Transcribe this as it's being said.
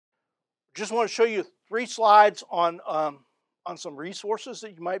Just want to show you 3 slides on some resources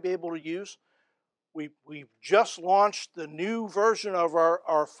that you might be able to use. We've just launched the new version of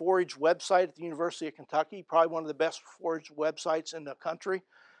our forage website at the University of Kentucky, probably one of the best forage websites in the country.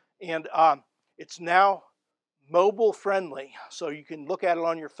 And it's now mobile friendly, so you can look at it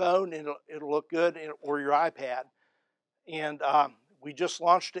on your phone and it'll look good, or your iPad. And we just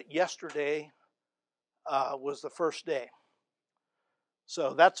launched it yesterday, was the first day.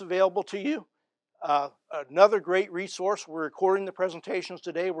 So that's available to you. Another great resource, we're recording the presentations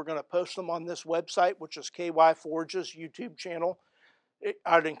today. We're going to post them on this website, which is KYForages YouTube channel.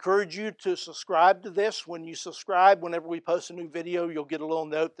 I'd encourage you to subscribe to this. When you subscribe, whenever we post a new video, you'll get a little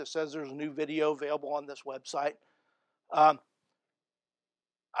note that says there's a new video available on this website.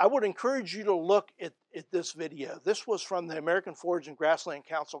 I would encourage you to look at this video. This was from the American Forage and Grassland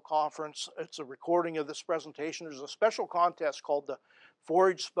Council Conference. It's a recording of this presentation. There's a special contest called the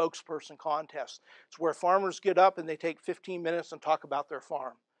Forage Spokesperson Contest. It's where farmers get up and they take 15 minutes and talk about their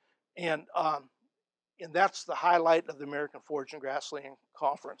farm. And that's the highlight of the American Forage and Grassland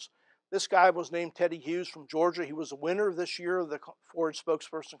Conference. This guy was named Teddy Hughes from Georgia. He was a winner this year of the Forage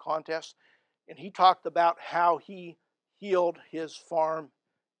Spokesperson Contest. And he talked about how he healed his farm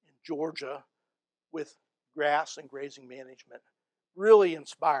in Georgia with grass and grazing management. Really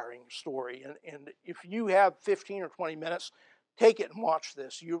inspiring story. And if you have 15 or 20 minutes, take it and watch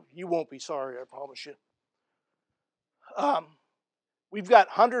this. You won't be sorry, I promise you. We've got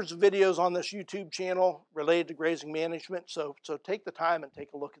hundreds of videos on this YouTube channel related to grazing management, so take the time and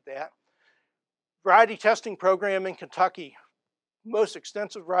take a look at that. Variety testing program in Kentucky. Most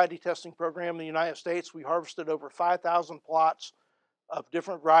extensive variety testing program in the United States. We harvested over 5,000 plots of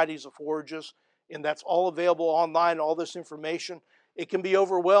different varieties of forages, and that's all available online, all this information. It can be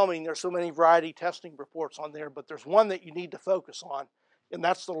overwhelming. There's so many variety testing reports on there, but there's one that you need to focus on, and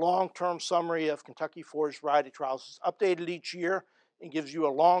that's the long-term summary of Kentucky forage variety trials. It's updated each year and gives you a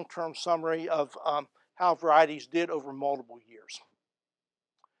long-term summary of how varieties did over multiple years.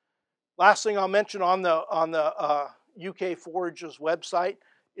 Last thing I'll mention on the KYForages website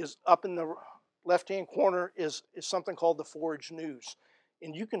is up in the left-hand corner is something called the Forage News.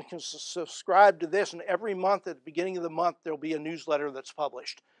 And you can subscribe to this, and every month at the beginning of the month there'll be a newsletter that's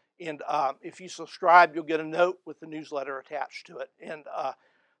published. And if you subscribe, you'll get a note with the newsletter attached to it. And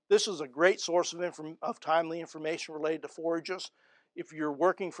this is a great source of timely information related to forages. If you're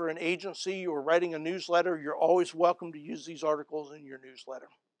working for an agency or writing a newsletter, you're always welcome to use these articles in your newsletter.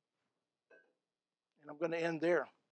 And I'm going to end there.